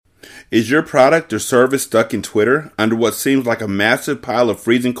Is your product or service stuck in Twitter under what seems like a massive pile of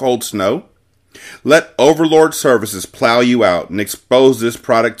freezing cold snow? Let Overlord Services plow you out and expose this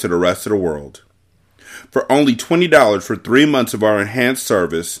product to the rest of the world. For only $20 for 3 months of our enhanced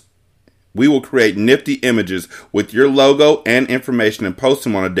service, we will create nifty images with your logo and information and post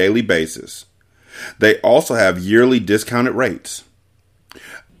them on a daily basis. They also have yearly discounted rates.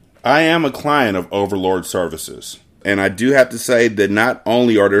 I am a client of Overlord Services, and I do have to say that not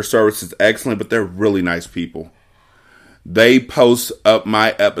only are their services excellent, but they're really nice people. They post up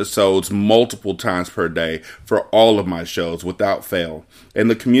my episodes multiple times per day for all of my shows without fail. And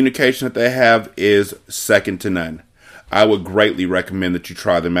the communication that they have is second to none. I would greatly recommend that you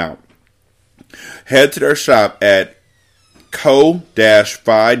try them out. Head to their shop at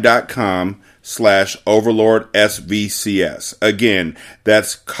ko-fi.com/overlordsvcs. Again,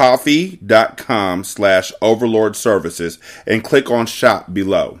 that's coffee.com/overlordservices and click on shop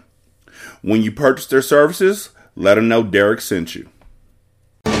below. When you purchase their services, let them know Derek sent you.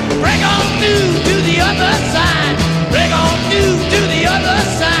 Break on through to the other side. Break on through to the other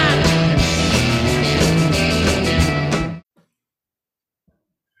side.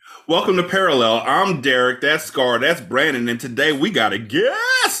 Welcome to Parallel. I'm Derek, that's Scar, that's Brandon, and today we got a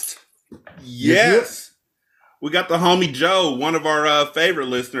guest. Yes. We got the homie Joe, one of our favorite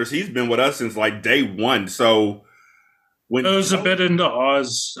listeners. He's been with us since like day one. So I was a bit into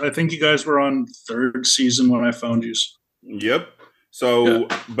Oz. I think you guys were on 3rd season when I found you. Yep. So,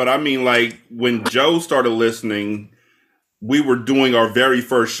 But I mean, like, when Joe started listening, we were doing our very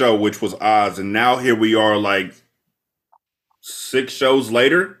first show, which was Oz. And now here we are, like, 6 shows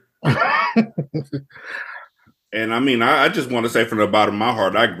later. And I mean, I just want to say from the bottom of my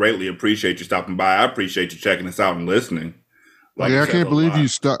heart, I greatly appreciate you stopping by. I appreciate you checking us out and listening. Like I can't believe you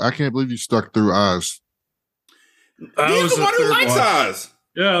stuck. I can't believe you stuck through Oz. He's the one who likes Oz.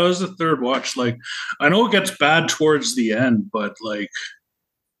 Yeah, it was the 3rd watch. Like, I know it gets bad towards the end, but like,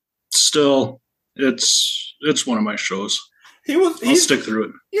 still, it's one of my shows. I'll stick through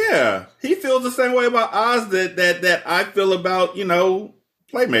it. Yeah, he feels the same way about Oz that I feel about,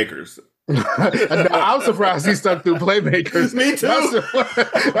 Playmakers. I'm surprised he stuck through Playmakers. Me too.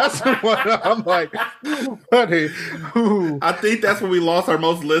 That's the one I'm like, buddy. Ooh. I think that's when we lost our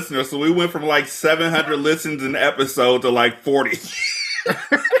most listeners. So we went from like 700 listens an episode to like 40.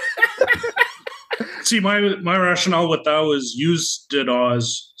 See, my rationale with that was you did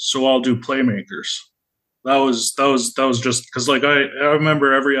Oz, so I'll do Playmakers. That was just because like I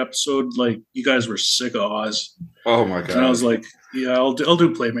remember every episode like you guys were sick of Oz. Oh my god! And I was like, yeah, I'll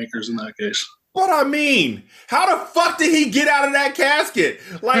do Playmakers in that case. What I mean, how the fuck did he get out of that casket?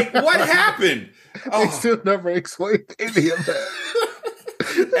 Like, what happened? They still never explained any of that.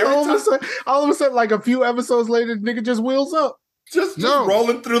 all of a sudden, like a few episodes later, the nigga just wheels up. Just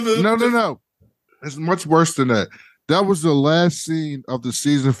rolling through the... No. It's much worse than that. That was the last scene of the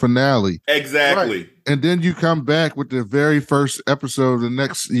season finale. Exactly. Right. And then you come back with the very first episode of the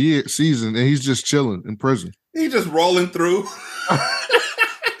next season, and he's just chilling in prison. He's just rolling through. No,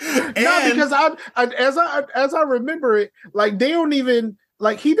 because as I remember it, like they don't even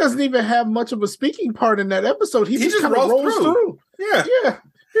like he doesn't even have much of a speaking part in that episode. He just kind of rolls through. Yeah.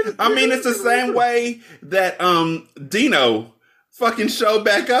 I mean, it's the same way that Dino fucking showed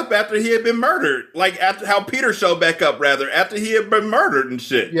back up after he had been murdered. Like after how Peter showed back up, rather, after he had been murdered and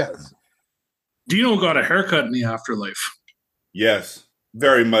shit. Yes. Dino got a haircut in the afterlife. Yes,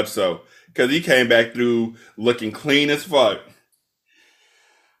 very much so. Because he came back through looking clean as fuck.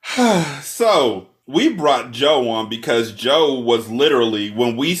 So, we brought Joe on because Joe was literally,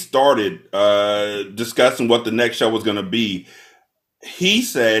 when we started discussing what the next show was going to be, he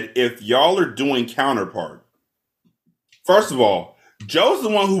said, if y'all are doing Counterpart, first of all, Joe's the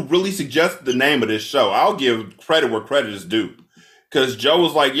one who really suggested the name of this show. I'll give credit where credit is due. Because Joe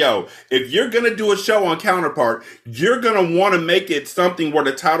was like, yo, if you're going to do a show on Counterpart, you're going to want to make it something where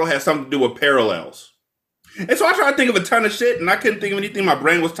the title has something to do with parallels. And so I tried to think of a ton of shit, and I couldn't think of anything. My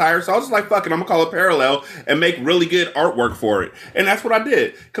brain was tired. So I was just like, fuck it, I'm going to call it Parallel and make really good artwork for it. And that's what I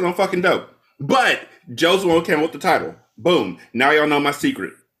did, because I'm fucking dope. But Joe's the one who came up with the title. Boom. Now y'all know my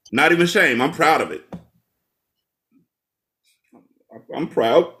secret. Not even shame. I'm proud of it. I'm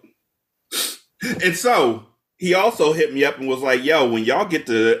proud. And so... he also hit me up and was like, yo, when y'all get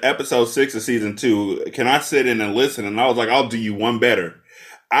to episode 6 of season 2, can I sit in and listen? And I was like, I'll do you one better.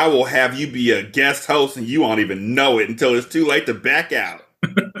 I will have you be a guest host and you won't even know it until it's too late to back out.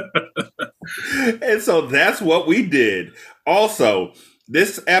 And so that's what we did. Also,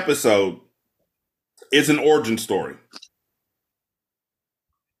 this episode is an origin story.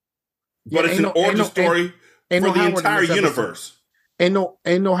 But it's an origin story for the entire universe.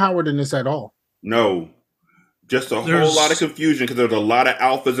 Ain't no Howard in this at all. No, just a whole lot of confusion because there's a lot of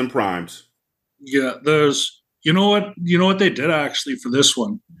alphas and primes. Yeah, there's. You know what they did actually for this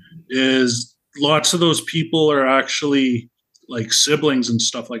one is lots of those people are actually like siblings and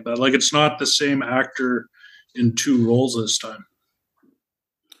stuff like that. Like it's not the same actor in two roles this time.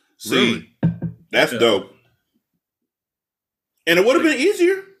 See, that's dope. And it would have been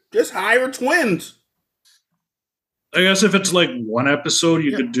easier. Just hire twins. I guess if it's like one episode,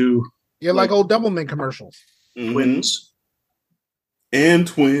 you could do. Yeah, like old Doublemint commercials. Twins. And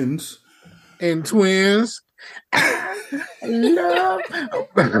twins. And twins. Love.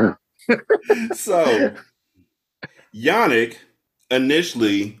 So, Yannick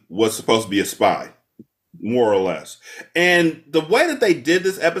initially was supposed to be a spy, more or less. And the way that they did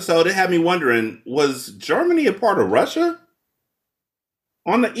this episode, it had me wondering, was Germany a part of Russia?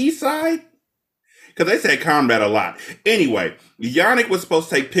 On the east side? Because they said combat a lot. Anyway, Yannick was supposed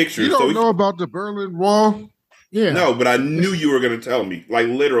to take pictures. You don't know about the Berlin Wall? Yeah. No, but I knew you were going to tell me. Like,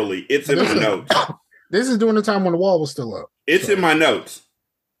 literally, it's in my notes. This is during the time when the wall was still up. It's in my notes.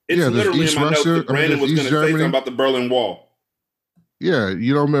 It's literally in my notes that Brandon was going to say something about the Berlin Wall. Yeah,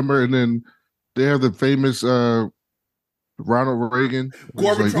 you don't remember? And then they have the famous Ronald Reagan.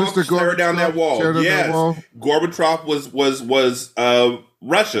 Gorbachev tear down that wall. Yes. Gorbachev was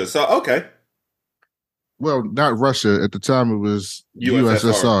Russia. So, okay. Well, not Russia. At the time, it was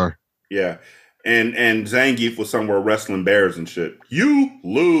USSR. Yeah. And Zangief was somewhere wrestling bears and shit. You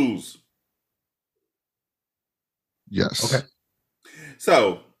lose. Yes. Okay.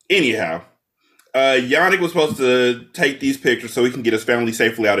 So, anyhow, Yannick was supposed to take these pictures so he can get his family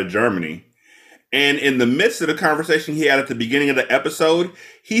safely out of Germany. And in the midst of the conversation he had at the beginning of the episode,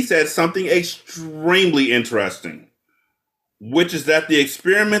 he said something extremely interesting, which is that the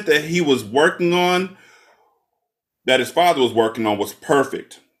experiment that he was working on, that his father was working on, was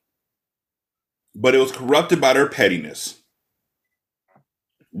perfect. But it was corrupted by their pettiness,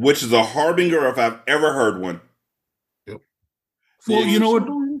 which is a harbinger if I've ever heard one. Well, you know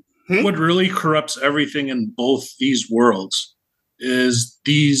what really corrupts everything in both these worlds is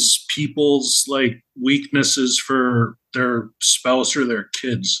these people's like weaknesses for their spouse or their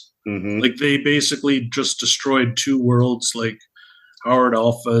kids. Mm-hmm. Like they basically just destroyed two worlds, like Howard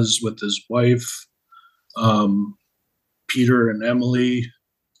Alphas with his wife, Peter and Emily.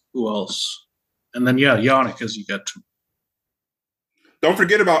 Who else? And then Yannick as you get to. Don't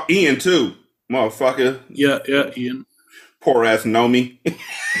forget about Ian too, motherfucker. Yeah, Ian. Poor ass Nomi.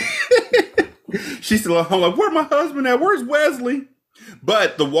 She's still at home like, where's my husband at? Where's Wesley?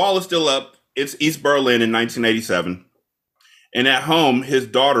 But the wall is still up. It's East Berlin in 1987. And at home, his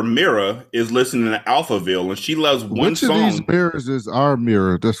daughter Mira is listening to Alphaville, and she loves one song. Which of these mirrors is our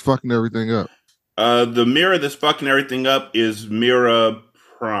mirror that's fucking everything up? The mirror that's fucking everything up is Mira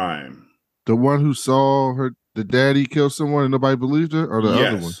Prime. The one who saw the daddy kill someone and nobody believed her? Or the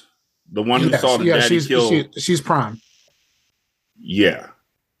other one? The one who saw the daddy kill. She's Prime. Yeah.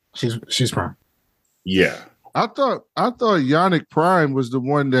 She's Prime. Yeah. I thought Yannick Prime was the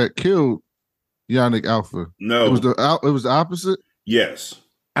one that killed Yannick Alpha. No. It was the opposite? Yes.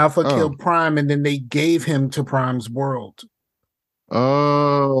 Alpha killed Prime and then they gave him to Prime's world.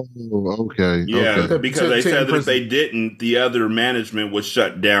 Oh, okay. Yeah, okay. because they said that if they didn't, the other management would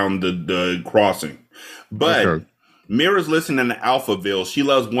shut down the crossing. But Mira's listening to Alphaville. She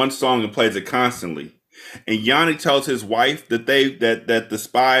loves one song and plays it constantly. And Yannick tells his wife that that the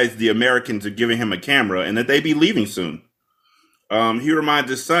spies, the Americans, are giving him a camera and that they be leaving soon. He reminds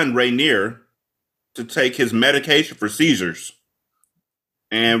his son, Rainier, to take his medication for seizures.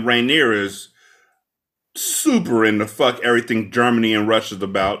 And Rainier is super into fuck everything Germany and Russia's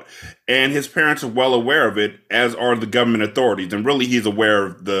about. And his parents are well aware of it, as are the government authorities. And really, he's aware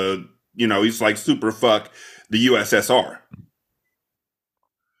of he's like super fuck the USSR.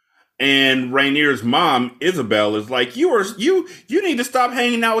 And Rainier's mom, Isabel, is like, you need to stop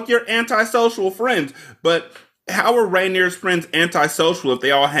hanging out with your antisocial friends. But how are Rainier's friends antisocial if they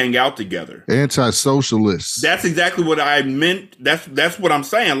all hang out together? Anti-socialists. That's exactly what I meant. That's what I'm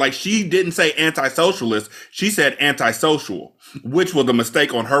saying. Like, she didn't say anti-socialist. She said antisocial, which was a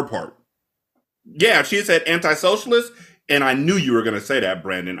mistake on her part. Yeah, she said anti-socialist, and I knew you were going to say that,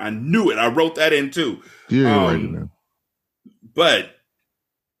 Brandon. I knew it. I wrote that in too. Yeah, right now. But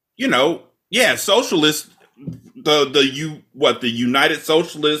socialists. The United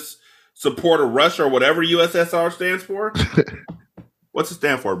Socialists support of Russia or whatever USSR stands for. What's it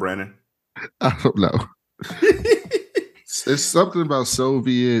stand for, Brandon? I don't know. It's something about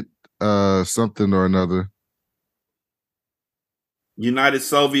Soviet something or another. United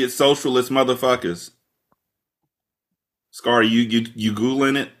Soviet Socialist motherfuckers. Scar, you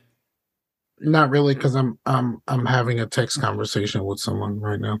Googling it? Not really, because I'm having a text conversation with someone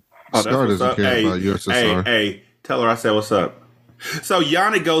right now. Oh, Scar doesn't care about USSR. Hey, tell her I said what's up. So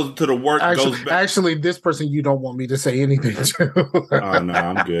Yannick goes to the work. Actually, this person you don't want me to say anything to. Oh no,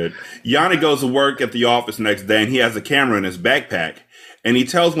 I'm good. Yannick goes to work at the office next day, and he has a camera in his backpack. And he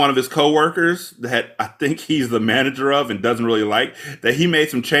tells one of his coworkers that I think he's the manager of and doesn't really like that he made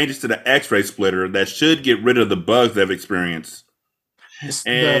some changes to the X-ray splitter that should get rid of the bugs they've experienced.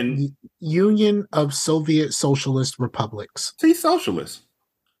 And the Union of Soviet Socialist Republics. See, socialist.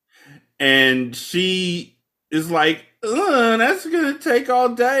 And she is like, that's going to take all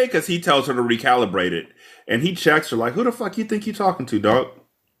day, because he tells her to recalibrate it. And he checks her like, who the fuck you think you talking to, dog?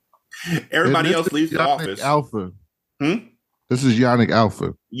 Everybody else leaves the office. Alpha. This is Yannick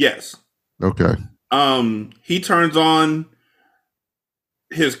Alpha. Yes. Okay. He turns on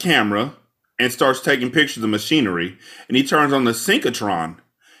his camera and starts taking pictures of machinery, and he turns on the synchrotron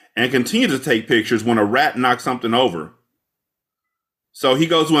and continues to take pictures when a rat knocks something over. So he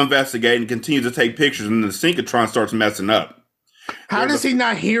goes to investigate and continues to take pictures, and the synchrotron starts messing up. How does he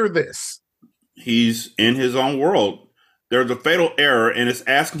not hear this? He's in his own world. There's a fatal error, and it's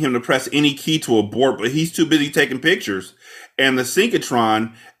asking him to press any key to abort, but he's too busy taking pictures. And the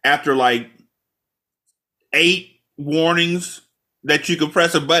synchrotron, after like 8 warnings that you could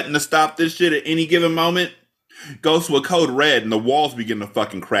press a button to stop this shit at any given moment, goes to a code red, and the walls begin to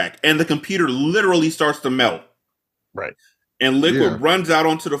fucking crack. And the computer literally starts to melt. Right. And liquid runs out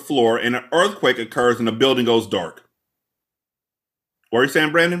onto the floor, and an earthquake occurs, and the building goes dark. What are you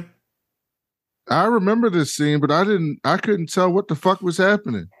saying, Brandon? I remember this scene, but I couldn't tell what the fuck was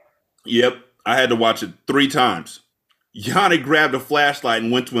happening. Yep. I had to watch it 3 times. Yannick grabbed a flashlight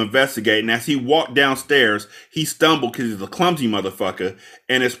and went to investigate, and as he walked downstairs, he stumbled because he's a clumsy motherfucker,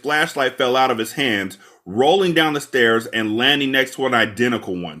 and his flashlight fell out of his hands, rolling down the stairs and landing next to an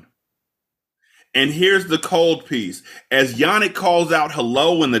identical one. And here's the cold piece. As Yannick calls out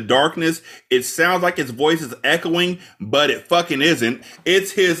hello in the darkness, it sounds like his voice is echoing, but it fucking isn't.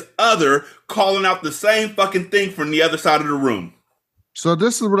 It's his other calling out the same fucking thing from the other side of the room. So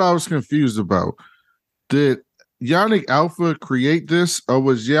this is what I was confused about. Did Yannick Alpha create this, or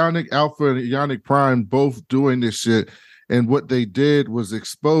was Yannick Alpha and Yannick Prime both doing this shit, and what they did was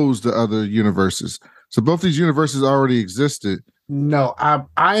expose the other universes? So both these universes already existed. No,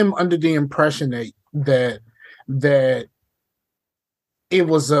 I am under the impression that it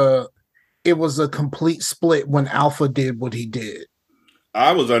was a complete split when Alpha did what he did.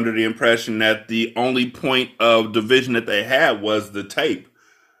 I was under the impression that the only point of division that they had was the tape.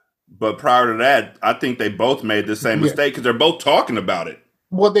 But prior to that, I think they both made the same mistake because they're both talking about it.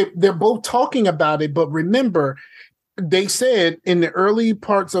 Well, they're both talking about it, but remember, they said in the early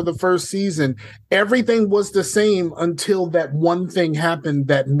parts of the first season, everything was the same until that one thing happened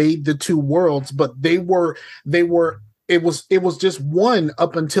that made the two worlds. But it was just one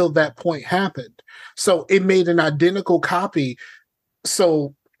up until that point happened. So it made an identical copy.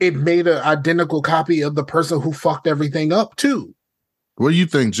 So it made an identical copy of the person who fucked everything up too. What do you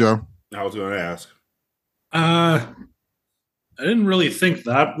think, Joe? I was going to ask. I didn't really think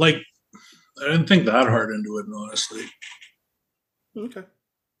that. I didn't think that hard into it, honestly. Okay.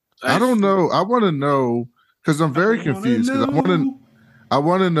 I don't know. I want to know because I'm very confused. I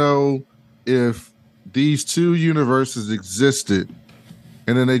want to know if these two universes existed,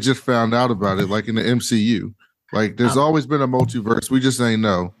 and then they just found out about it, like in the MCU. Like, there's always been a multiverse. We just ain't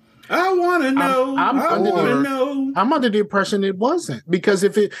know. I want to know. I'm under the impression it wasn't, because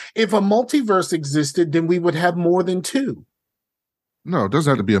if a multiverse existed, then we would have more than two. No, it doesn't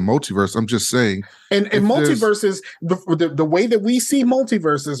have to be a multiverse. I'm just saying. And multiverses, the way that we see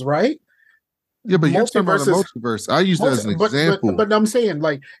multiverses, right? Yeah, but you're talking about a multiverse. I use that as an example. But I'm saying,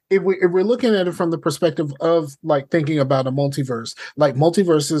 like, if we're looking at it from the perspective of, like, thinking about a multiverse, like,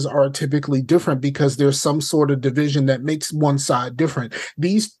 multiverses are typically different because there's some sort of division that makes one side different.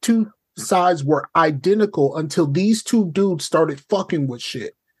 These two sides were identical until these two dudes started fucking with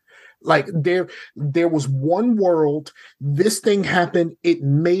shit. Like, there was one world, this thing happened, it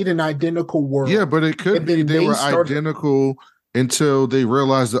made an identical world. Yeah, but it could be they were identical until they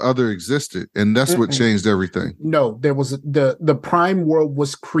realized the other existed, and that's what changed everything. No, there was the Prime world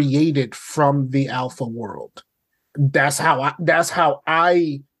was created from the Alpha world. That's how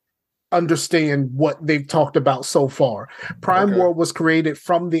I understand what they've talked about so far. Prime world was created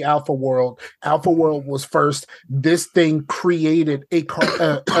from the Alpha world. Alpha world was first. This thing created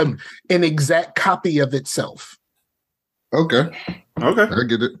an exact copy of itself. Okay, I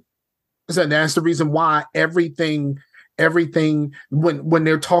get it. So that's the reason why everything everything when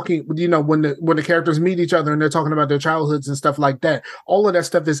they're talking, when the characters meet each other and they're talking about their childhoods and stuff like that, all of that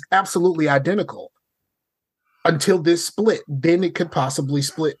stuff is absolutely identical until this split. Then it could possibly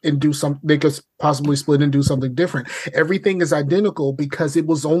split and do something. They could possibly split and do something different. Everything is identical because it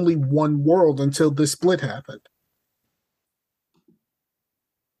was only one world until this split happened.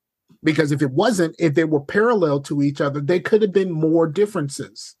 Because if it wasn't, if they were parallel to each other, there could have been more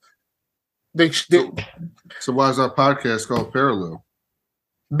differences. So why is our podcast called Parallel?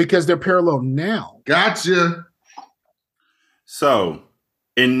 Because they're parallel now. Gotcha. So,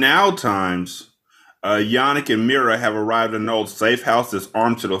 in now times, Yannick and Mira have arrived at an old safe house that's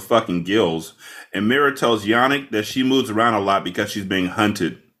armed to the fucking gills. And Mira tells Yannick that she moves around a lot because she's being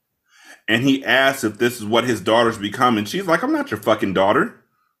hunted. And he asks if this is what his daughter's become. And she's like, I'm not your fucking daughter.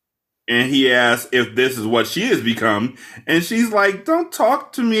 And he asks if this is what she has become. And she's like, don't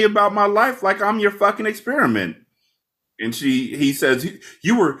talk to me about my life like I'm your fucking experiment. And he says,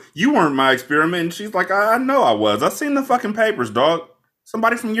 you weren't my experiment. And she's like, I know I was. I seen the fucking papers, dog.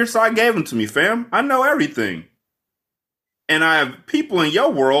 Somebody from your side gave them to me, fam. I know everything. And I have people in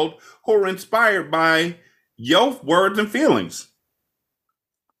your world who are inspired by your words and feelings.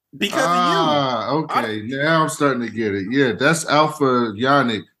 Because of you. Okay. Now I'm starting to get it. Yeah, that's Alpha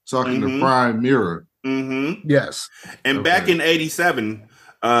Yannick talking to Prime Mira. Mm-hmm. Yes. And back in 87,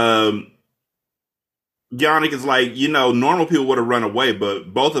 Yannick is like, normal people would have run away,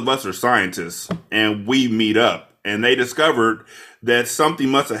 but both of us are scientists and we meet up. And they discovered that something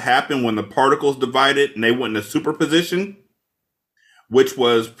must have happened when the particles divided and they went into superposition, which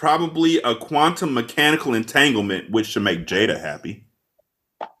was probably a quantum mechanical entanglement, which should make Jada happy.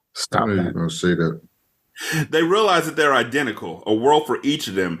 Stop that. You're going to say that. They realized that they're identical, a world for each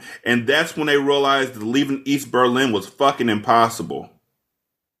of them. And that's when they realized that leaving East Berlin was fucking impossible.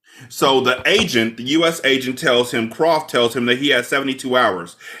 So the U.S. agent Croft tells him that he has 72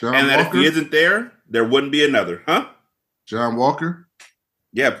 hours. And that if he isn't there, there wouldn't be another. Huh? John Walker?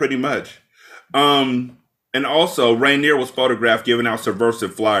 Yeah, pretty much. And also, Rainier was photographed giving out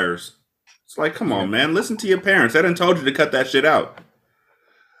subversive flyers. It's like, come on, man. Listen to your parents. They done told you to cut that shit out.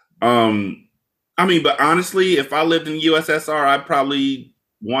 But honestly, if I lived in the USSR, I'd probably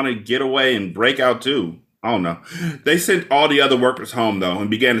want to get away and break out too. I don't know. They sent all the other workers home, though,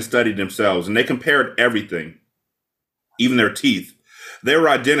 and began to study themselves. And they compared everything, even their teeth. They were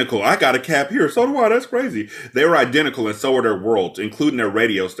identical. I got a cap here. So do I. That's crazy. They were identical, and so were their worlds, including their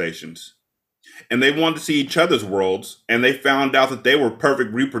radio stations. And they wanted to see each other's worlds, and they found out that they were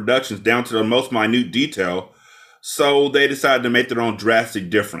perfect reproductions down to the most minute detail. So they decided to make their own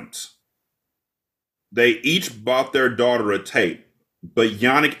drastic difference. They each bought their daughter a tape, but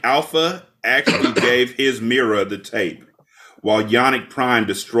Yannick Alpha actually gave his Mira the tape, while Yannick Prime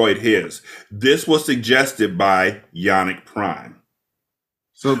destroyed his. This was suggested by Yannick Prime.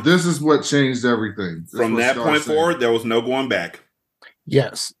 So this is what changed everything. From that point forward, there was no going back.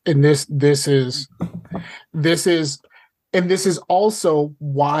 Yes, and this is also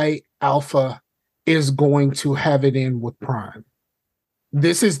why Alpha is going to have it in with Prime.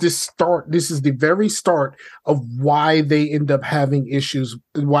 This is the start. This is the very start of why they end up having issues,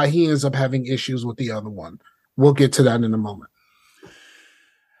 why he ends up having issues with the other one. We'll get to that in a moment.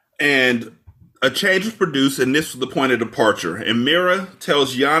 And a change was produced, and this was the point of departure. And Mira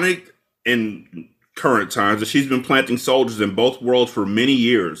tells Yannick in current times that she's been planting soldiers in both worlds for many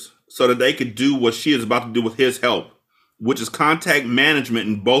years so that they could do what she is about to do with his help, which is contact management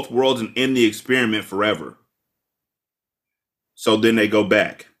in both worlds and end the experiment forever. So then they go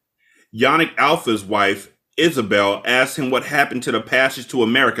back. Yannick Alpha's wife, Isabel, asks him what happened to the passage to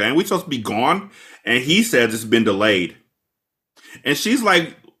America. And we supposed to be gone? And he says it's been delayed. And she's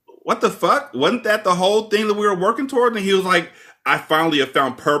like, what the fuck? Wasn't that the whole thing that we were working toward? And he was like, I finally have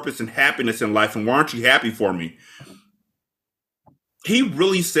found purpose and happiness in life. And why aren't you happy for me? He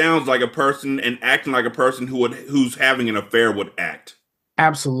really sounds like a person and acting like a person who's having an affair would act.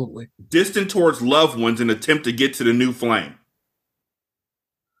 Absolutely. Distant towards loved ones in an attempt to get to the new flame.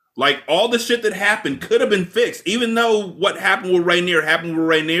 Like, all the shit that happened could have been fixed. Even though what happened with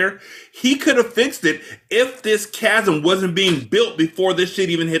Rainier, he could have fixed it if this chasm wasn't being built before this shit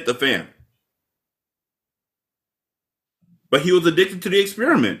even hit the fan. But he was addicted to the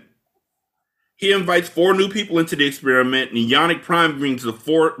experiment. He invites 4 new people into the experiment, and Yannick Prime brings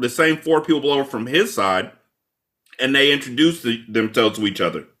the same 4 people over from his side, and they introduce themselves to each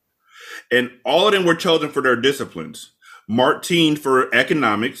other. And all of them were chosen for their disciplines. Martine for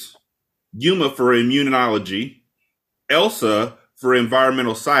economics, Yuma for immunology, Elsa for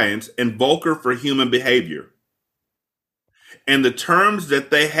environmental science, and Volker for human behavior. And the terms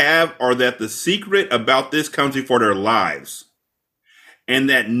that they have are that the secret about this comes before their lives, and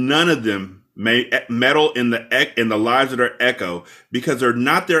that none of them may meddle in the lives of their echo, because they're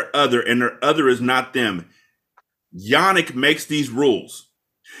not their other, and their other is not them. Yannick makes these rules.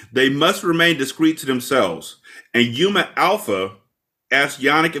 They must remain discreet to themselves. And Yuma Alpha asked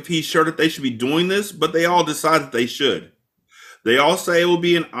Yannick if he's sure that they should be doing this, but they all decide that they should. They all say it will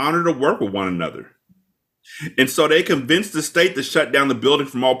be an honor to work with one another. And so they convinced the state to shut down the building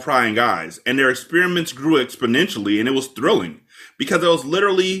from all prying eyes. And their experiments grew exponentially, and it was thrilling because there was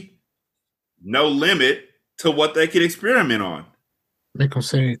literally no limit to what they could experiment on. Make them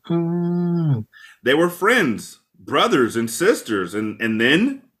say, They were friends, brothers, and sisters. And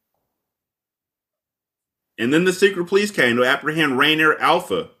then the secret police came to apprehend Rainier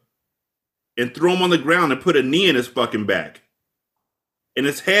Alpha and threw him on the ground and put a knee in his fucking back. And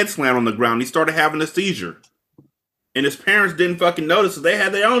his head slammed on the ground. He started having a seizure. And his parents didn't fucking notice, so they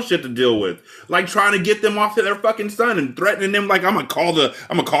had their own shit to deal with. Like trying to get them off to their fucking son and threatening them like, I'm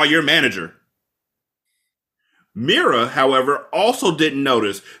gonna call your manager. Mira, however, also didn't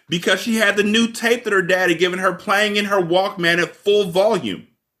notice because she had the new tape that her dad had given her playing in her Walkman at full volume.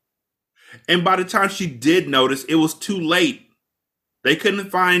 And by the time she did notice, it was too late. They couldn't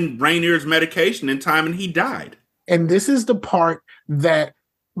find Rainier's medication in time and he died. And this is the part that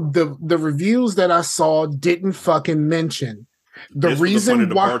the reviews that I saw didn't fucking mention. The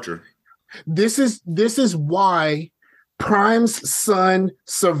reason why this is why Prime's son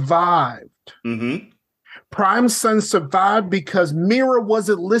survived. Mm-hmm. Prime's son survived because Mira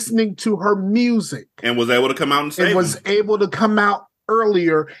wasn't listening to her music and was able to come out and save him. Was able to come out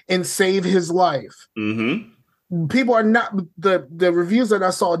earlier and save his life. Mm-hmm. People are not, the reviews that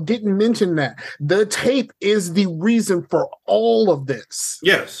I saw didn't mention that. The tape is the reason for all of this.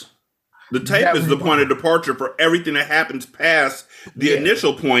 Yes. The tape is the point of departure for everything that happens past the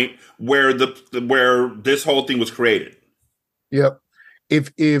initial point where where this whole thing was created. Yep.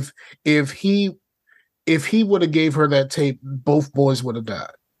 If he would have gave her that tape, both boys would have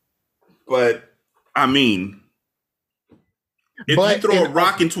died. But I mean, if you throw a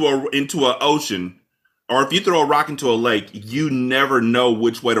rock into an ocean, or if you throw a rock into a lake, you never know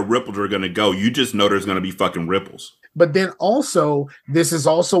which way the ripples are going to go. You just know there's going to be fucking ripples. But then also, this is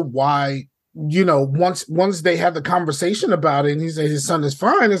also why, once they have the conversation about it and he says his son is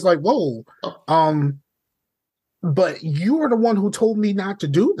fine, it's like, whoa. But you were the one who told me not to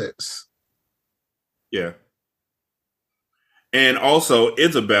do this. Yeah. And also,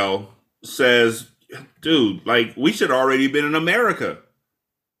 Isabel says, dude, like, we should already been in America.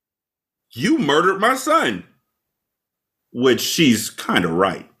 You murdered my son. Which she's kind of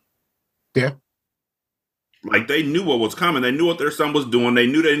right. Yeah. Like, they knew what was coming. They knew what their son was doing. They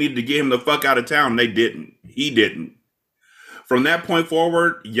knew they needed to get him the fuck out of town. And they didn't. He didn't. From that point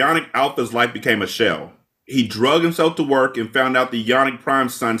forward, Yannick Alpha's life became a shell. He drug himself to work and found out the Yannick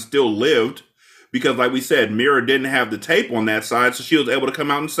Prime's son still lived. Because, like we said, Mira didn't have the tape on that side, so she was able to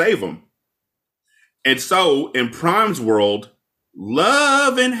come out and save him. And so, in Prime's world,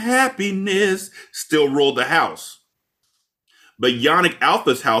 love and happiness still ruled the house. But Yannick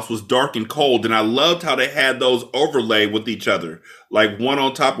Alpha's house was dark and cold, and I loved how they had those overlaid with each other, like one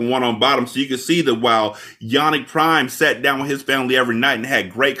on top and one on bottom, so you could see that while Yannick Prime sat down with his family every night and had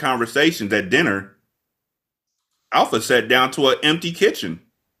great conversations at dinner, Alpha sat down to an empty kitchen.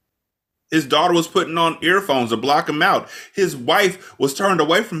 His daughter was putting on earphones to block him out. His wife was turned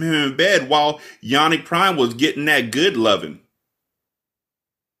away from him in bed while Yannick Prime was getting that good loving.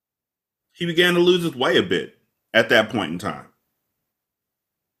 He began to lose his way a bit at that point in time.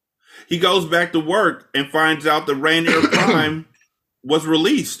 He goes back to work and finds out that Rainier Prime was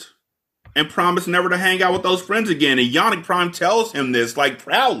released and promised never to hang out with those friends again. And Yannick Prime tells him this, like,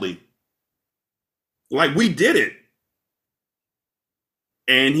 proudly. Like, we did it.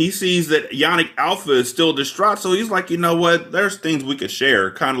 And he sees that Yannick Alpha is still distraught. So he's like, you know what? There's things we could share.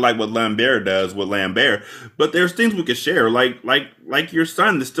 Kind of like what Lambert does with Lambert. But there's things we could share. Like your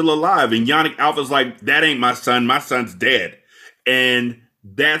son is still alive. And Yannick Alpha's like, that ain't my son. My son's dead. And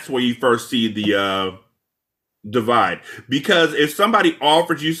that's where you first see the divide. Because if somebody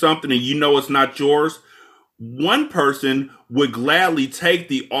offers you something and you know it's not yours, one person would gladly take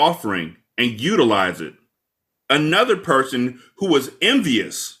the offering and utilize it. Another person who was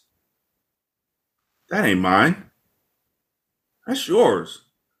envious. That ain't mine. That's yours.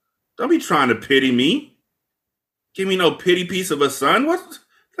 Don't be trying to pity me. Give me no pity piece of a son. What?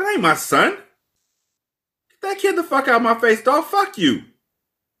 That ain't my son. Get that kid the fuck out of my face, dog. Fuck you.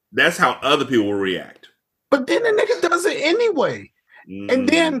 That's how other people will react. But then the nigga does it anyway. and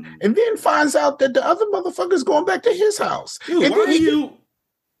then finds out that the other motherfucker's going back to his house. Dude, and why are you?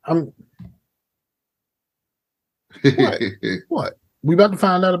 What? We about to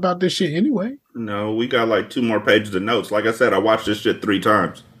find out about this shit anyway. No, we got like 2 more pages of notes. Like I said, I watched this shit 3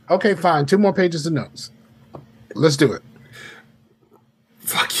 times. Okay, fine. 2 more pages of notes. Let's do it.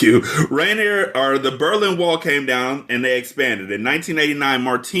 Fuck you. The Berlin Wall came down and they expanded. In 1989,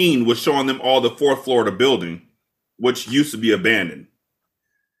 Martine was showing them all the 4th floor of the building, which used to be abandoned.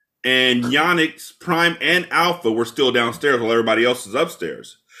 And Yannick's Prime and Alpha were still downstairs while everybody else was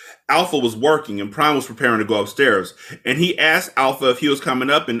upstairs. Alpha was working and Prime was preparing to go upstairs. And he asked Alpha if he was coming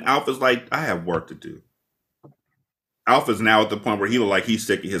up, and Alpha's like, I have work to do. Alpha's now at the point where he look like he's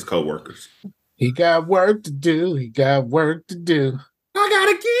sick of his coworkers. He got work to do. He got work to do. I got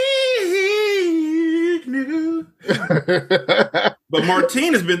a gig. But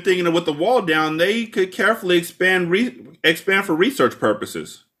Martine has been thinking that with the wall down, they could carefully expand for research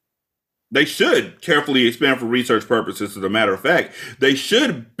purposes. They should carefully expand for research purposes, as a matter of fact. They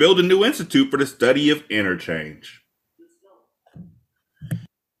should build a new institute for the study of interchange.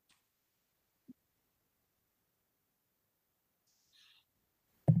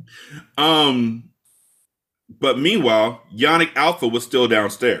 But meanwhile, Yannick Alpha was still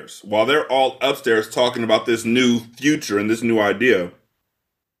downstairs. While they're all upstairs talking about this new future and this new idea.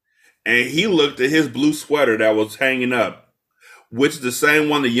 And he looked at his blue sweater that was hanging up, which is the same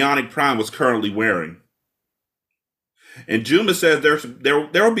one that Yannick Prime was currently wearing. And Juma says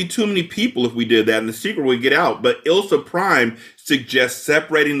there would be too many people if we did that, and the secret would get out. But Ilsa Prime suggests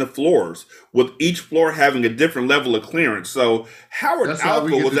separating the floors, with each floor having a different level of clearance. So Howard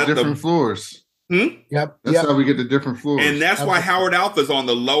Alpha was at different floors. Yep. That's how we get the different floors. And that's why Howard Alpha's on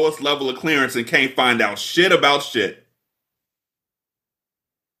the lowest level of clearance and can't find out shit about shit.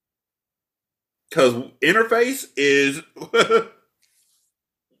 Because interface is...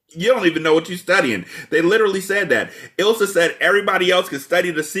 You don't even know what you're studying. They literally said that. Ilsa said everybody else can study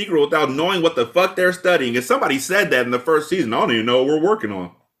the secret without knowing what the fuck they're studying. And somebody said that in the first season. I don't even know what we're working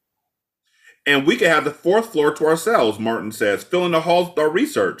on. And we can have the 4th floor to ourselves, Martin says, filling the halls with our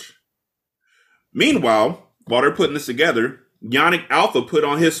research. Meanwhile, while they're putting this together, Yannick Alpha put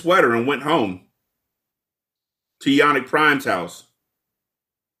on his sweater and went home to Yannick Prime's house.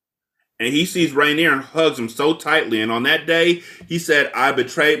 And he sees Rainier and hugs him so tightly. And on that day, he said, I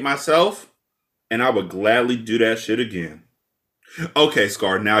betrayed myself, and I would gladly do that shit again. Okay,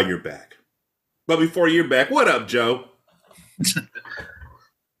 Scar, now you're back. But before you're back, what up, Joe?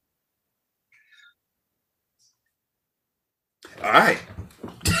 All right.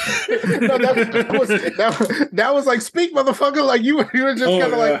 No, that was like, speak, motherfucker. Like you were just kind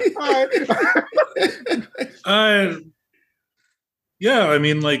of like, all right. Yeah, I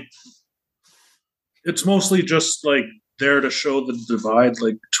mean, like, it's mostly just like there to show the divide,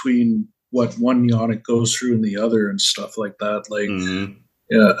 like between what one Yannick goes through and the other and stuff like that. Like,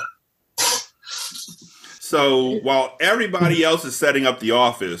 yeah. So while everybody else is setting up the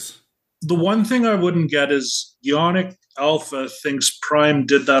office, the one thing I wouldn't get is Yannick Alpha thinks Prime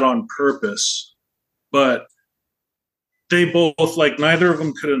did that on purpose, but they both, like, neither of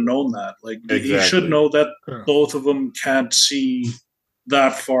them could have known that. Like, exactly. You should know that both of them can't see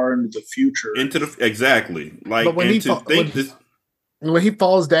that far into the future. Exactly. Like, but when he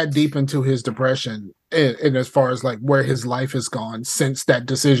falls that deep into his depression, and as far as like where his life has gone since that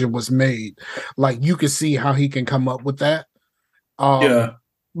decision was made, like you can see how he can come up with that. Yeah.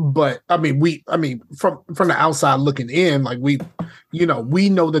 But I mean, from the outside looking in, like we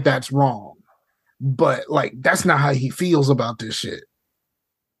know that that's wrong, but like that's not how he feels about this shit.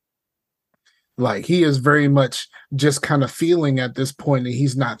 Like he is very much just kind of feeling at this point, and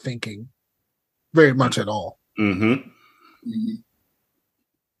he's not thinking very much at all. Mm-hmm.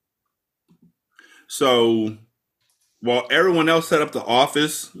 So while everyone else set up the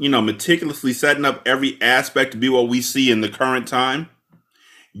office, meticulously setting up every aspect to be what we see in the current time,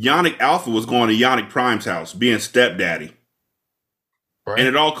 Yannick Alpha was going to Yannick Prime's house, being stepdaddy. Right. And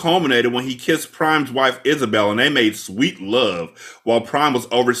it all culminated when he kissed Prime's wife, Isabel, and they made sweet love while Prime was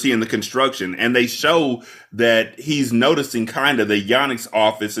overseeing the construction. And they show that he's noticing kind of that Yannick's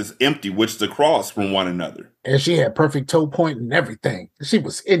office is empty, which is across from one another. And she had perfect toe point and everything. She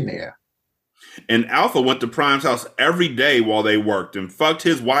was in there. And Alpha went to Prime's house every day while they worked and fucked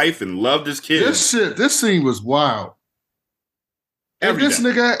his wife and loved his kids. This scene was wild. And this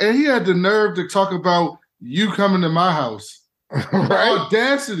nigga, and he had the nerve to talk about you coming to my house. Right?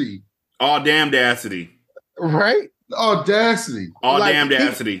 Audacity. All damnedacity. Right? Audacity. All like,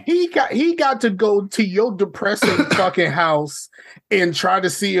 damnedacity. He got to go to your depressing fucking house and try to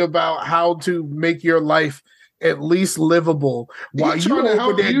see about how to make your life at least livable while you trying to over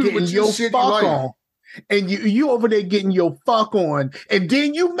help there you getting with your your shitty fuck life. on. And you over there getting your fuck on, and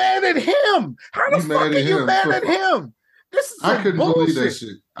then you mad at him. How the You fuck mad are at you him? mad at him? This is I some couldn't believe that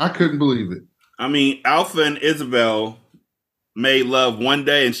shit. I couldn't believe it. I mean, Alpha and Isabel made love one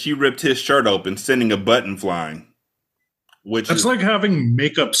day and she ripped his shirt open, sending a button flying. Which That's is like having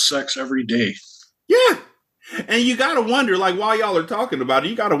makeup sex every day. yeah. And you gotta wonder, like, while y'all are talking about it,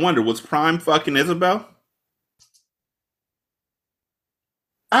 you gotta wonder, was Prime fucking Isabel?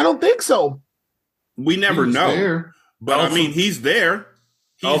 I don't think so. We never He was know. there. But Alpha- I mean, he's there.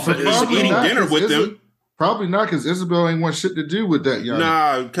 He's Alpha is eating eating dinner with them. Probably not, because Isabel ain't want shit to do with that young.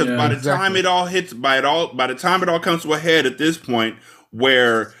 Nah, because Yeah, by the time it all hits, by the time it all comes to a head at this point,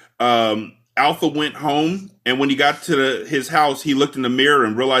 where Alpha went home, and when he got to his house, he looked in the mirror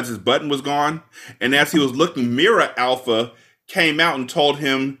and realized his button was gone. And as he was looking, Mira Alpha came out and told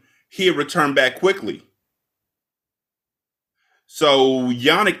him he had returned back quickly. So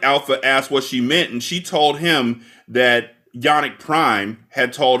Yannick Alpha asked what she meant, and she told him that Yannick Prime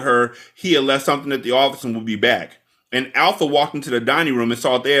had told her he had left something at the office and would be back. And Alpha walked into the dining room and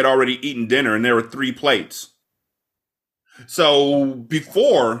saw they had already eaten dinner, and there were 3 plates. So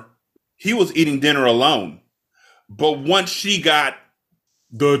before, he was eating dinner alone. But once she got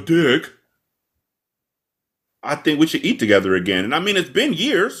the dick, I think we should eat together again. And I mean, it's been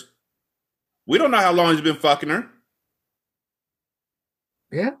years. We don't know how long he's been fucking her.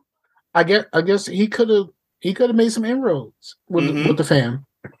 Yeah, I guess he could have made some inroads with the fam.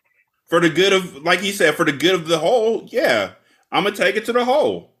 For the good of, like he said, for the good of the whole, yeah. I'm going to take it to the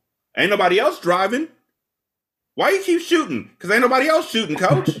hole. Ain't nobody else driving. Why you keep shooting? Because ain't nobody else shooting,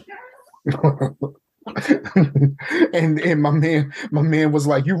 coach. and my man was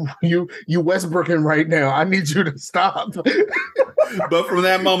like, you Westbrooking right now. I need you to stop. But from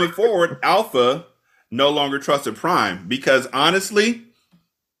that moment forward, Alpha no longer trusted Prime. Because honestly,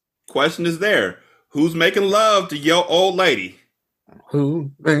 question is there. Who's making love to your old lady?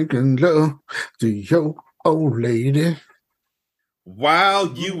 Who making love to your old lady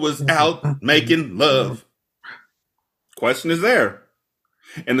While you was out making love. Question is there.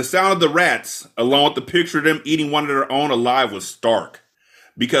 And the sound of the rats, along with the picture of them eating one of their own alive, was stark.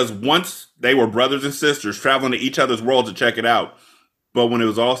 Because once they were brothers and sisters traveling to each other's world to check it out. But when it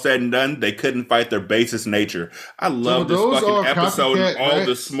was all said and done, they couldn't fight their basest nature. I love this fucking episode and all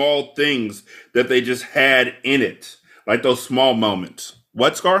the small things that they just had in it. Like those small moments.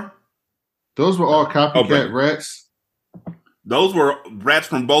 What, Scar? Those were all copycat rats. Those were rats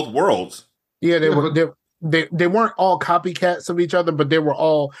from both worlds. Yeah, they weren't all copycats of each other, but they were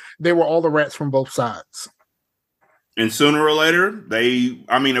all the rats from both sides. And sooner or later,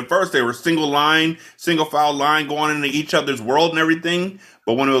 at first they were single file line going into each other's world and everything.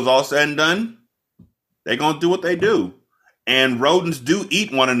 But when it was all said and done, they're going to do what they do. And rodents do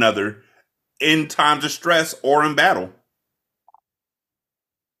eat one another in times of stress or in battle.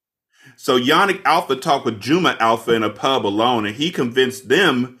 So Yannick Alpha talked with Juma Alpha in a pub alone, and he convinced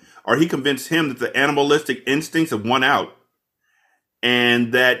him that the animalistic instincts have won out.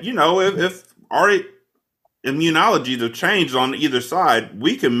 And that, if our immunologies have changed on either side,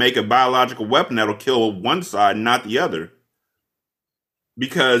 we can make a biological weapon that'll kill one side and not the other.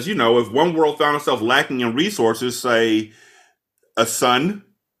 Because, if one world found itself lacking in resources, say a sun,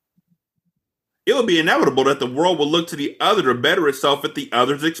 it would be inevitable that the world will look to the other to better itself at the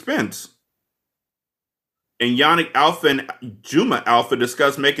other's expense. And Yannick Alpha and Juma Alpha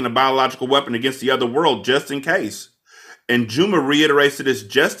discuss making a biological weapon against the other world just in case. And Juma reiterates it as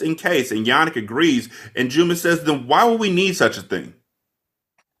just in case, and Yannick agrees. And Juma says, then why would we need such a thing?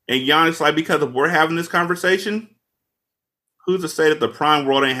 And Yannick's like, because if we're having this conversation, who's to say that the Prime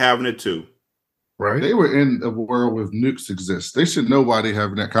world ain't having it too? Right. They were in a world where nukes exist. They should know why they're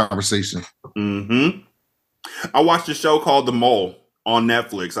having that conversation. Mm-hmm. I watched a show called The Mole on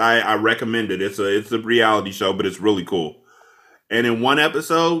Netflix. I recommend it. It's a reality show, but it's really cool. And in one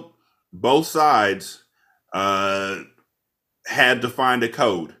episode, both sides had to find a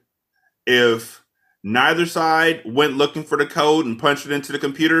code. If neither side went looking for the code and punched it into the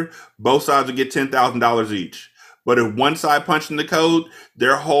computer, both sides would get $10,000 each. But if one side punched in the code,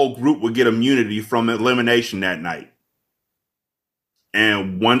 their whole group would get immunity from elimination that night.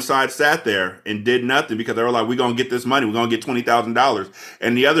 And one side sat there and did nothing because they were like, we're going to get this money. We're going to get $20,000.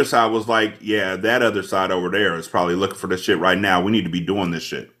 And the other side was like, yeah, that other side over there is probably looking for this shit right now. We need to be doing this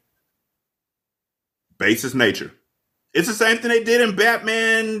shit. Basis nature. It's the same thing they did in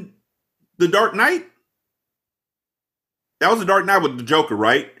Batman, The Dark Knight. That was The Dark Knight with the Joker,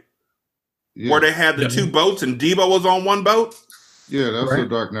 right? Yeah. Where they had the two boats and Debo was on one boat. Yeah, that was The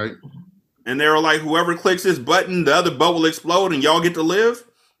Dark Knight. And they were like, whoever clicks this button, the other boat will explode and y'all get to live.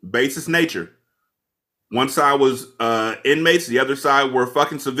 Basis nature. One side was inmates, the other side were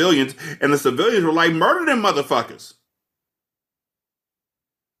fucking civilians, and the civilians were like, murder them motherfuckers.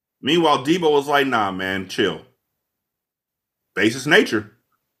 Meanwhile, Debo was like, nah, man, chill. Basis nature.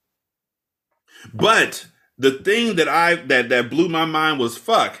 But the thing that blew my mind was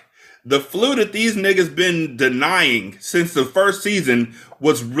fuck. The flu that these niggas been denying since the first season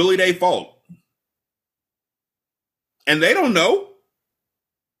was really their fault. And they don't know.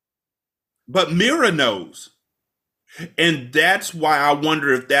 But Mira knows. And that's why I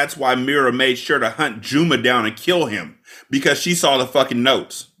wonder if that's why Mira made sure to hunt Juma down and kill him. Because she saw the fucking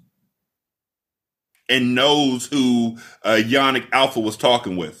notes. And knows who Yannick Alpha was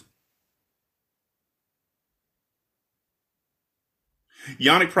talking with.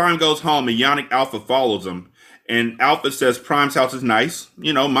 Yannick Prime goes home and Yannick Alpha follows him. And Alpha says Prime's house is nice.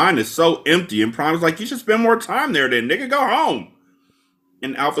 You know, mine is so empty. And Prime's like, you should spend more time there then, nigga. Go home.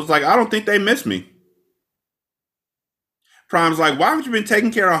 And Alpha's like, I don't think they miss me. Prime's like, why haven't you been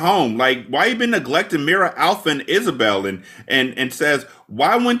taking care of home? Like, why you been neglecting Mira, Alpha, and Isabel? And says,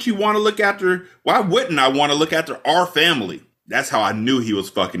 why wouldn't I want to look after our family? That's how I knew he was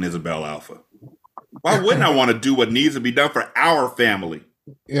fucking Isabel Alpha. Why wouldn't I want to do what needs to be done for our family?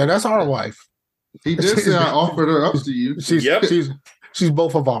 Yeah, that's our wife. He did say I offered her up to you. She's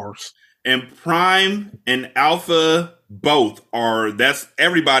both of ours. And Prime and Alpha both are,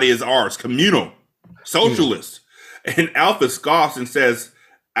 everybody is ours, communal, socialist. And Alpha scoffs and says,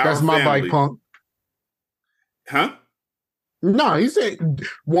 that's my bike, punk. Huh? No, he said,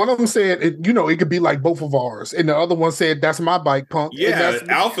 one of them said, it could be like both of ours. And the other one said, that's my bike, punk. Yeah,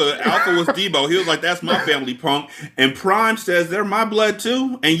 Alpha was Debo. He was like, that's my family, punk. And Prime says, they're my blood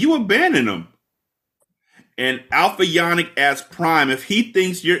too. And you abandon them. And Alpha Yannick asks Prime if he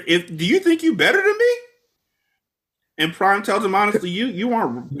thinks do you think you better than me? And Prime tells him honestly, you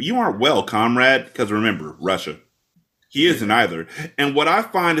aren't well, comrade. Because remember, Russia. He isn't either. And what I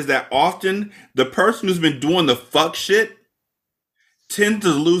find is that often the person who's been doing the fuck shit tend to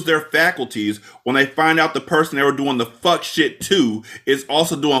lose their faculties when they find out the person they were doing the fuck shit to is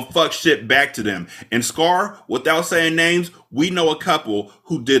also doing fuck shit back to them. And Scar, without saying names, we know a couple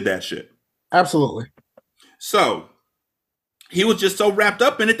who did that shit. Absolutely. So he was just so wrapped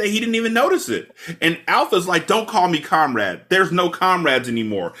up in it that he didn't even notice it. And Alpha's like, don't call me comrade. There's no comrades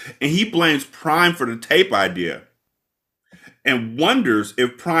anymore. And he blames Prime for the tape idea. And wonders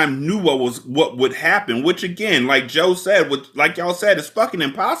if Prime knew what would happen, which again, like Joe said, like y'all said, is fucking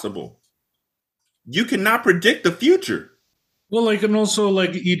impossible. You cannot predict the future. Well, and also,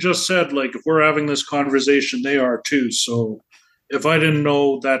 you just said, if we're having this conversation, they are too. So if I didn't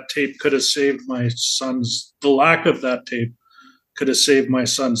know that tape could have saved the lack of that tape could have saved my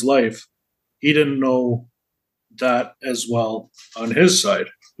son's life, he didn't know that as well on his side.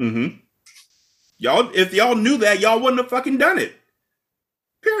 Mm-hmm. If y'all knew that, y'all wouldn't have fucking done it.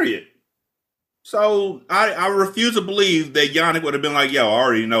 Period. So I refuse to believe that Yannick would have been like, yo, I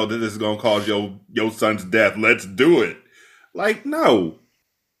already know that this is going to cause your son's death. Let's do it. No.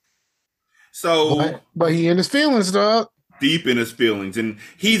 So. But he in his feelings, dog. Deep in his feelings. And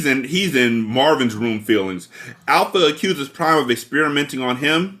he's in Marvin's room feelings. Alpha accuses Prime of experimenting on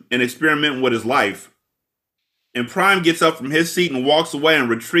him and experimenting with his life. And Prime gets up from his seat and walks away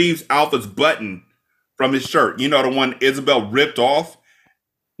and retrieves Alpha's button from his shirt. You know, the one Isabel ripped off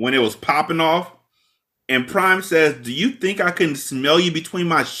when it was popping off. And Prime says, do you think I can smell you between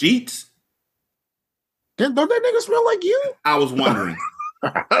my sheets? Don't that nigga smell like you? I was wondering.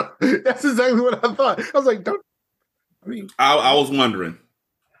 That's exactly what I thought. I was like, I was wondering.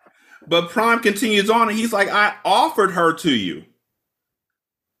 But Prime continues on and he's like, I offered her to you.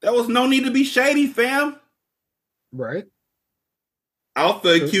 There was no need to be shady, fam. Right. Alpha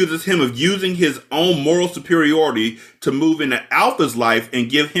accuses him of using his own moral superiority to move into Alpha's life and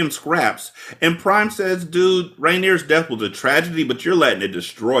give him scraps. And Prime says, dude, Rainier's death was a tragedy, but you're letting it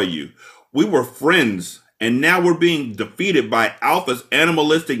destroy you. We were friends, and now we're being defeated by Alpha's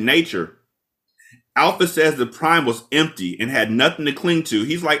animalistic nature. Alpha says that Prime was empty and had nothing to cling to.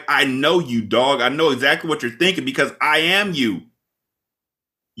 He's like, I know you, dog. I know exactly what you're thinking because I am you.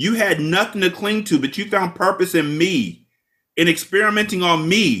 You had nothing to cling to, but you found purpose in me. In experimenting on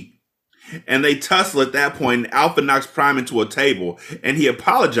me. And they tussle at that point, and Alpha knocks Prime into a table, and he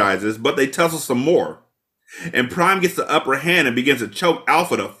apologizes, but they tussle some more. And Prime gets the upper hand and begins to choke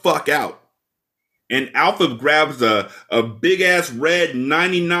Alpha the fuck out. And Alpha grabs a big-ass red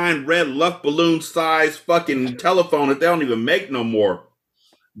 99 red luck balloon size fucking telephone that they don't even make no more.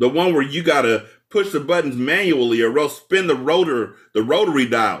 The one where you gotta push the buttons manually or else spin the rotary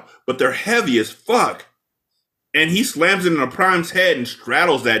dial, but they're heavy as fuck. And he slams it in a Prime's head and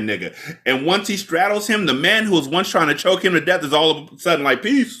straddles that nigga. And once he straddles him, the man who was once trying to choke him to death is all of a sudden like,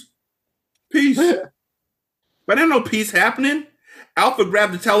 peace. Peace. But ain't no peace happening. Alpha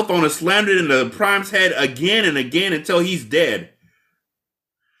grabbed the telephone and slammed it into Prime's head again and again until he's dead.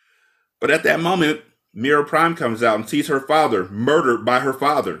 But at that moment, Mira Prime comes out and sees her father murdered by her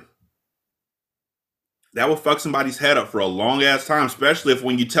father. That will fuck somebody's head up for a long ass time, especially if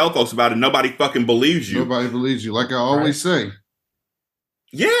when you tell folks about it, nobody fucking believes you. Nobody believes you, like I always say.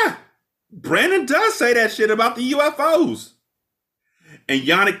 Yeah, Brandon does say that shit about the UFOs. And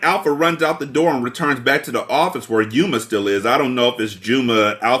Yannick Alpha runs out the door and returns back to the office where Yuma still is. I don't know if it's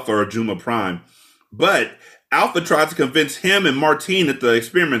Juma Alpha or Juma Prime. But Alpha tries to convince him and Martine that the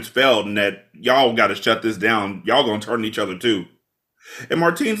experiments failed and that y'all got to shut this down. Y'all gonna turn each other too. And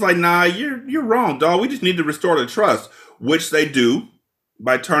Martine's like, nah, you're wrong, dog. We just need to restore the trust, which they do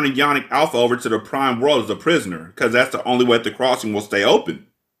by turning Yannick Alpha over to the Prime world as a prisoner, because that's the only way the crossing will stay open.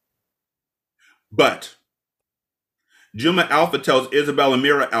 But Juma Alpha tells Isabel and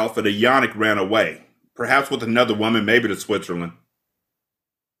Mira Alpha that Yannick ran away, perhaps with another woman, maybe to Switzerland.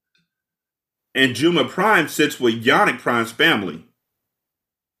 And Juma Prime sits with Yannick Prime's family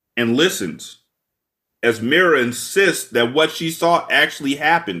and listens as Mira insists that what she saw actually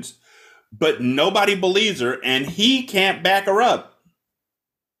happens, but nobody believes her and he can't back her up.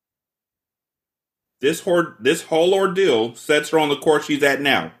 This whole ordeal sets her on the course she's at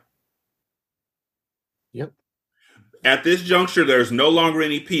now. Yep. At this juncture, there's no longer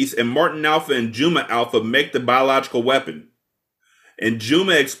any peace, and Martin Alpha and Juma Alpha make the biological weapon. And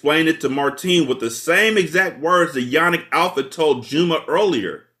Juma explained it to Martine with the same exact words that Yannick Alpha told Juma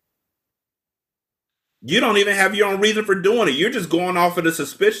earlier. You don't even have your own reason for doing it. You're just going off of the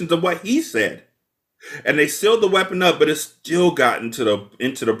suspicions of what he said. And they sealed the weapon up, but it still got into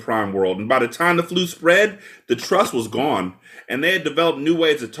the Prime world. And by the time the flu spread, the trust was gone. And they had developed new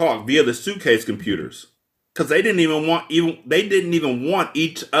ways to talk via the suitcase computers. Because they didn't even want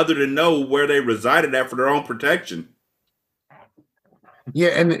each other to know where they resided at for their own protection. Yeah,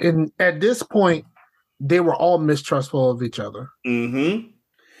 and at this point, they were all mistrustful of each other. Mm-hmm.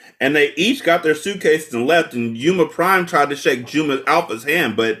 And they each got their suitcases and left, and Yuma Prime tried to shake Juma Alpha's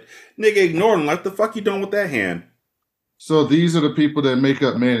hand, but nigga ignored him. Like, the fuck you doing with that hand? So these are the people that make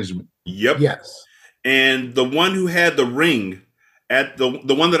up management. Yep. Yes. And the one who had the ring at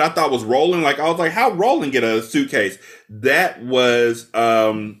the one that I thought was Roland, like, I was like, how Roland get a suitcase? That was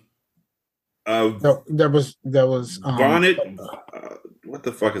No, that was Garnet. What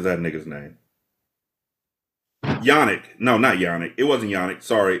the fuck is that nigga's name? Yannick. No, not Yannick. It wasn't Yannick.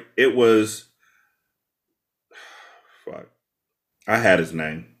 Sorry. It was. Fuck. I had his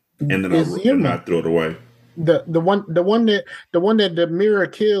name, and then I threw it away. The one that the Mirror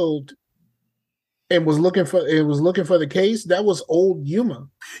killed and was looking for the case. That was old Yuma.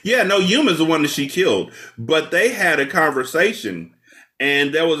 Yeah, no, Yuma's the one that she killed. But they had a conversation,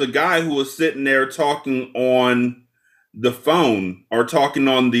 and there was a guy who was sitting there talking on the phone or talking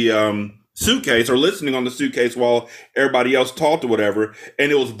on the suitcase or listening on the suitcase while everybody else talked or whatever,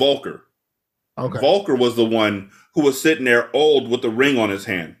 and it was Volker. Okay. Volker was the one who was sitting there old with the ring on his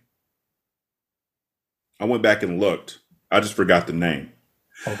hand. I went back and looked. I just forgot the name.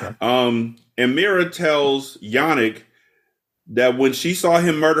 Okay. And Mira tells Yannick that when she saw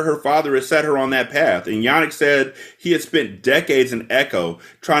him murder her father, it set her on that path. And Yannick said he had spent decades in Echo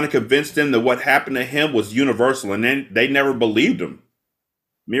trying to convince them that what happened to him was universal, and then they never believed him.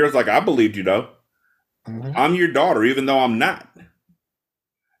 Mira's like, I believed you, though. Mm-hmm. I'm your daughter, even though I'm not.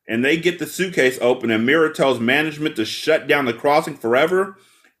 And they get the suitcase open, and Mira tells management to shut down the crossing forever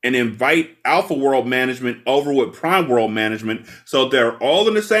and invite Alpha World management over with Prime World management so they're all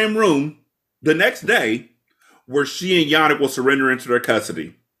in the same room the next day where she and Yannick will surrender into their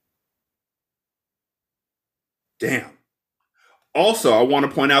custody. Damn. Also, I want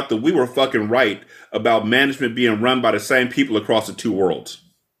to point out that we were fucking right about management being run by the same people across the two worlds.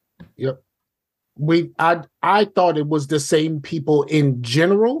 Yep. I thought it was the same people in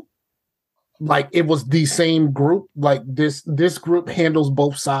general. Like it was the same group. Like this group handles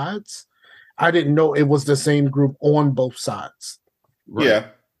both sides. I didn't know it was the same group on both sides. Right. Yeah.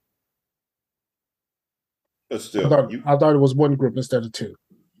 But still, I thought it was one group instead of two.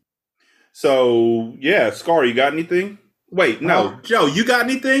 So yeah, Scar, you got anything? Wait, no, Joe, you got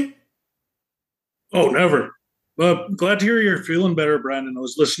anything? Oh, never. Glad to hear you're feeling better, Brandon. I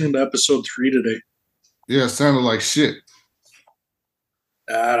was listening to episode 3 today. Yeah, it sounded like shit.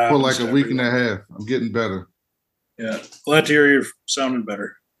 For like a week and a half. I'm getting better. Yeah, glad to hear you're sounding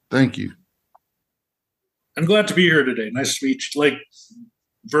better. Thank you. I'm glad to be here today. Nice to meet you. Like,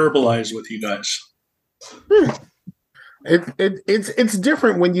 verbalize with you guys. It's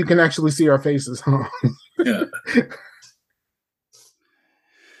different when you can actually see our faces, huh? Yeah.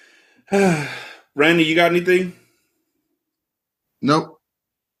 Randy, you got anything? Nope.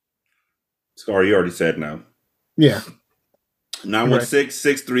 Scar, you already said no. Yeah.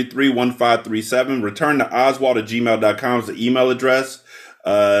 916-633-1537. Return to oswald@gmail.com is the email address.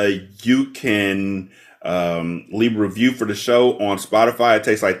 You can leave a review for the show on Spotify. It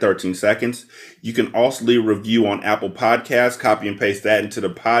takes like 13 seconds. You can also leave a review on Apple Podcasts. Copy and paste that into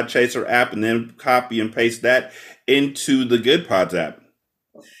the Podchaser app, and then copy and paste that into the Good Pods app.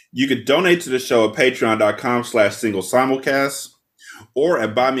 You can donate to the show at patreon.com/single simulcast or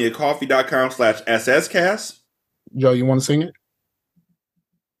at buymeacoffee.com/sscast. Joe, you want to sing it?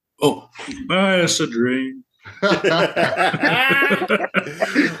 Oh, it's a dream.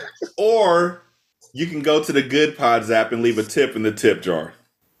 Or you can go to the Good Pods app and leave a tip in the tip jar.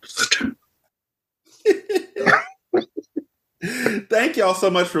 Thank y'all so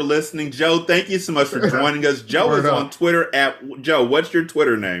much for listening. Joe, thank you so much for joining us. Joe is on Twitter at Joe. What's your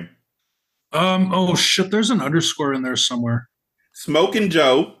Twitter name? Oh shit, there's an underscore in there somewhere. Smokin'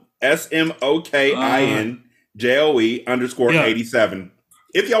 Joe, SMOKINJOE_87.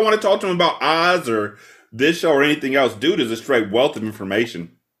 If y'all want to talk to him about Oz or this show or anything else, dude is a straight wealth of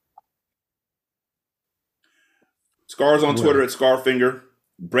information. Scar's on Twitter at Scarfinger.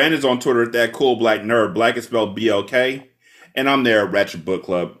 Brandon's on Twitter at that cool black nerd. Black is spelled BLK. And I'm there at Ratchet Book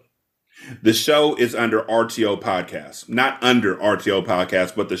Club. The show is under RTO Podcast. Not under RTO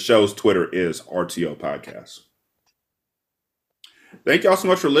Podcast, but the show's Twitter is RTO Podcast. Thank y'all so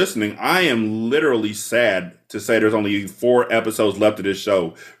much for listening. I am literally sad to say there's only 4 episodes left of this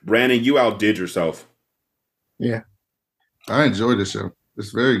show. Brandon, you outdid yourself. Yeah. I enjoyed the show.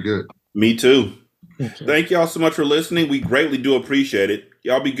 It's very good. Me too. Thank y'all so much for listening. We greatly do appreciate it.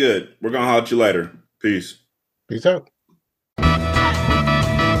 Y'all be good. We're going to holler at you later. Peace. Peace out.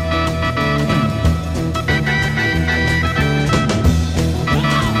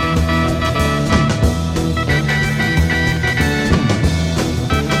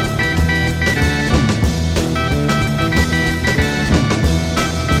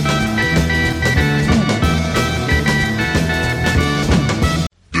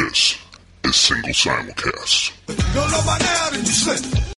 This is Single Simulcast. Don't know by now that you slip.